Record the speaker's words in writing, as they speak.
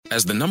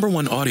As the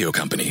 #1 audio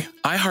company,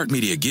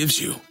 iHeartMedia gives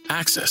you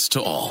access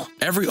to all.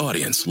 Every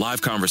audience,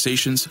 live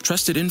conversations,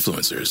 trusted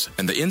influencers,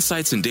 and the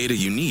insights and data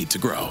you need to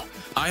grow.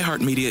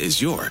 iHeartMedia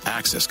is your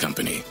access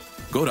company.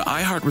 Go to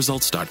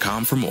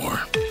iHeartResults.com for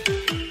more.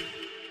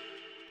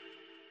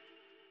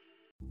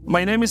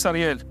 My name is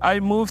Ariel. I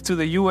moved to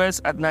the U.S.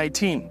 at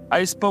 19.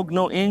 I spoke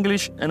no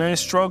English and I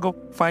struggled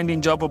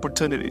finding job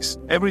opportunities.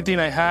 Everything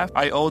I have,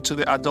 I owe to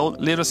the Adult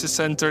Literacy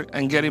Center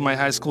and getting my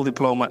high school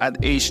diploma at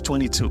age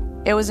 22.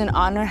 It was an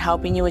honor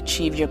helping you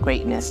achieve your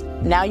greatness.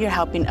 Now you're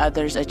helping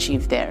others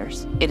achieve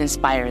theirs. It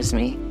inspires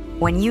me.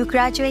 When you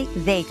graduate,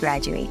 they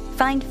graduate.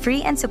 Find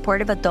free and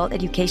supportive adult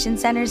education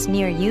centers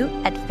near you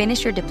at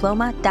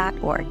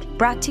finishyourdiploma.org.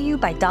 Brought to you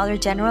by Dollar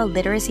General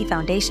Literacy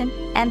Foundation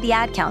and the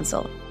Ad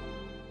Council.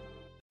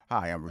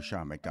 Hi, I'm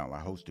Rashawn McDonald.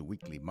 I host the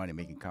weekly Money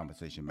Making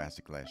Conversation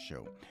Masterclass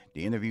show.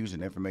 The interviews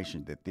and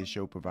information that this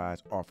show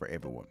provides are for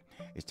everyone.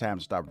 It's time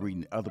to stop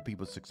reading other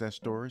people's success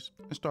stories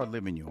and start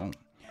living your own.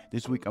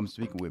 This week, I'm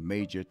speaking with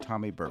Major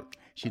Tommie Burks.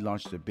 She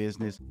launched a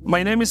business.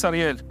 My name is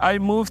Ariel. I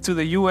moved to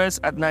the U.S.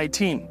 at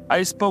 19.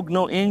 I spoke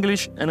no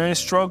English and I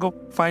struggled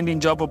finding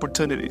job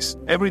opportunities.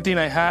 Everything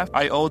I have,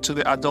 I owe to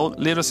the Adult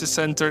Literacy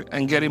Center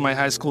and getting my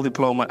high school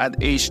diploma at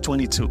age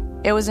 22.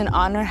 It was an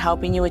honor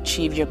helping you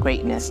achieve your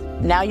greatness.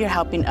 Now you're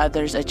helping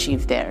others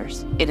achieve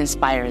theirs. It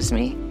inspires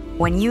me.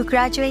 When you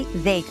graduate,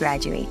 they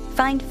graduate.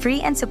 Find free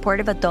and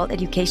supportive adult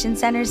education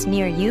centers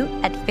near you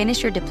at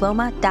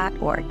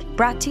finishyourdiploma.org.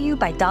 Brought to you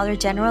by Dollar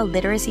General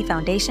Literacy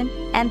Foundation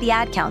and the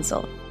Ad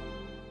Council.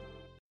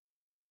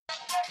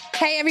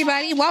 Hey,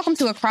 everybody. Welcome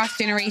to Across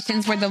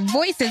Generations, where the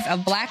voices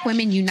of Black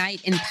women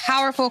unite in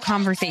powerful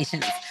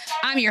conversations.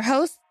 I'm your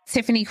host,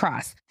 Tiffany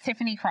Cross.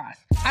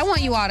 I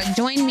want you all to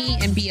join me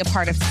and be a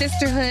part of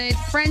sisterhood,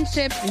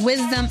 friendship,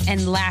 wisdom,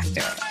 and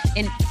laughter.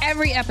 In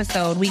every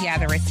episode, we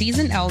gather a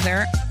seasoned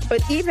elder.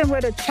 But even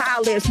with a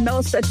child, there's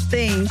no such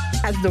thing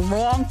as the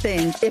wrong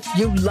thing if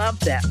you love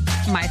them.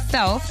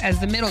 Myself as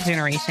the middle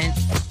generation.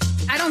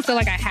 I don't feel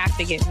like I have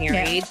to get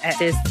married at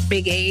this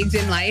big age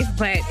in life,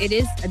 but it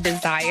is a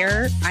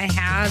desire I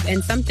have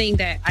and something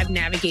that I've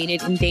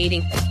navigated in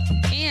dating.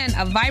 And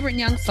a vibrant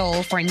young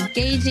soul for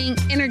engaging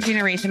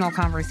intergenerational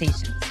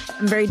conversations.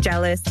 I'm very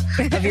jealous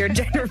of your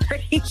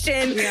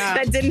generation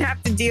that didn't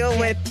have to deal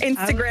with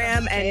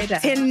Instagram and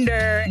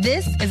Tinder.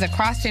 This is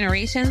Across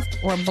Generations,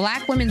 where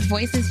Black women's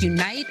voices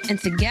unite, and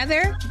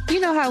together, you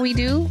know how we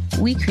do,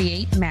 we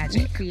create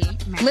magic.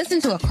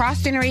 Listen to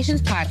Across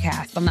Generations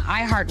podcast on the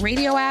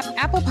iHeartRadio app,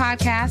 Apple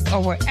Podcasts,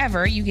 or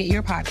wherever you get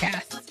your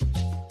podcasts.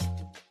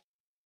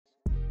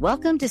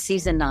 Welcome to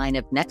Season 9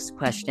 of Next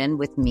Question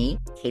with me,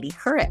 Katie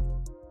Couric.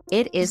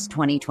 It is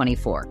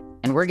 2024,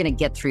 and we're going to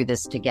get through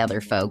this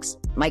together, folks.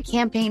 My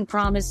campaign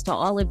promise to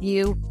all of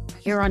you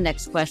here on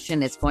Next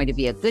Question, it's going to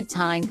be a good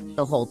time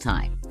the whole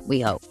time,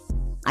 we hope.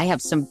 I have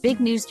some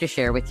big news to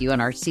share with you on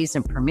our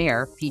season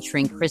premiere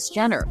featuring Kris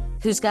Jenner,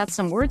 who's got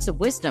some words of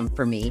wisdom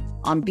for me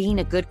on being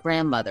a good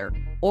grandmother,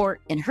 or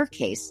in her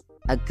case,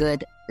 a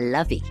good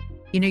lovey.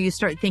 You know, you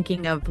start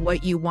thinking of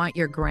what you want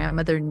your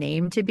grandmother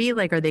name to be.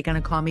 Like, are they going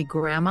to call me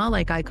grandma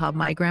like I called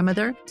my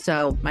grandmother?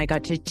 So I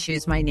got to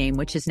choose my name,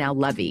 which is now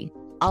Lovey.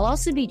 I'll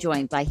also be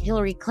joined by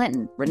Hillary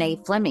Clinton, Renee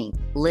Fleming,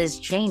 Liz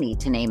Cheney,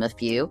 to name a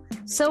few.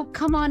 So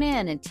come on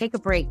in and take a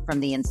break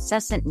from the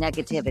incessant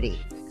negativity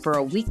for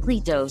a weekly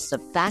dose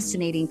of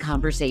fascinating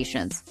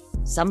conversations.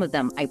 Some of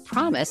them, I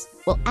promise,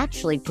 will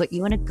actually put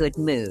you in a good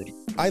mood.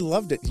 I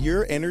loved it.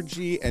 Your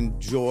energy and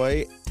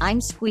joy. I'm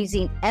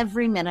squeezing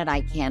every minute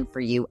I can for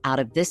you out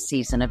of this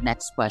season of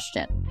Next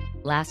Question.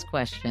 Last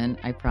question,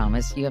 I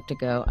promise. You have to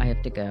go, I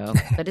have to go.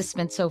 But it's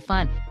been so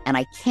fun, and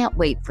I can't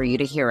wait for you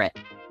to hear it.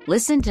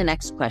 Listen to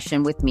Next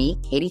Question with me,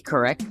 Katie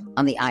Couric,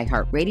 on the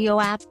iHeartRadio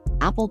app,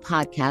 Apple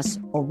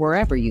Podcasts, or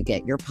wherever you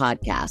get your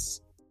podcasts.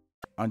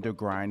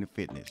 UnderGRIND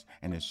Fitness,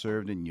 and has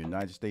served in the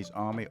United States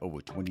Army over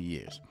 20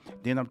 years.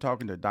 Then I'm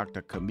talking to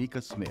Dr.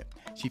 Kamika Smith.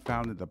 She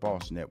founded the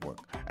Boss Network,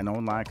 an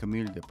online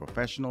community of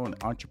professional and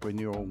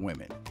entrepreneurial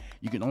women.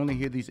 You can only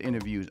hear these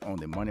interviews on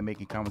the Money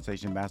Making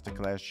Conversation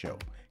Masterclass show.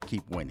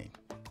 Keep winning.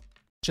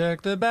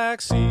 Check the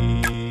back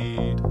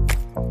seat.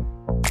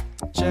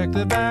 Check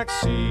the back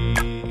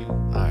seat.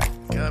 All right,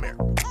 come here.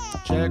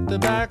 Check the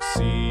back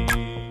seat.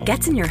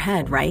 Gets in your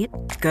head, right?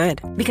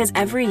 Good. Because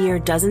every year,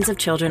 dozens of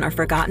children are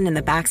forgotten in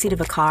the backseat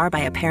of a car by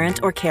a parent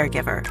or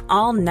caregiver.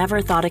 All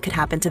never thought it could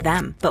happen to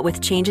them. But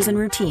with changes in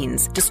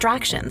routines,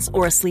 distractions,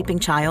 or a sleeping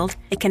child,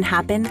 it can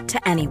happen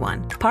to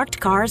anyone. Parked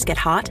cars get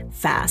hot,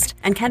 fast,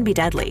 and can be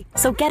deadly.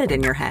 So get it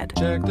in your head.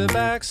 Check the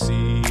back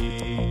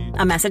seat.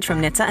 A message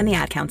from NHTSA and the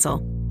Ad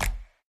Council.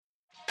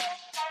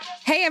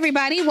 Hey,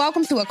 everybody.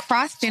 Welcome to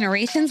Across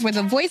Generations, where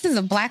the voices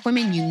of Black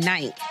women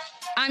unite.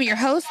 I'm your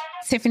host,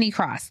 Tiffany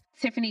Cross.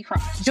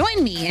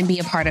 Join me and be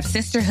a part of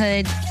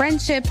sisterhood,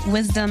 friendship,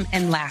 wisdom,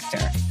 and laughter.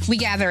 We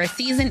gather a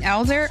seasoned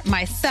elder,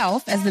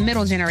 myself as the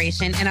middle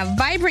generation, and a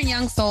vibrant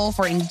young soul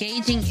for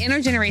engaging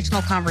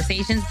intergenerational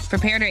conversations.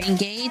 Prepare to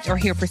engage or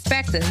hear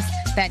perspectives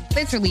that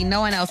literally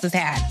no one else has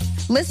had.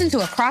 Listen to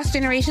Across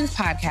Generations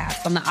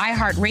podcast on the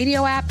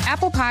iHeartRadio app,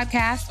 Apple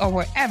Podcasts, or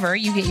wherever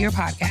you get your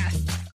podcasts.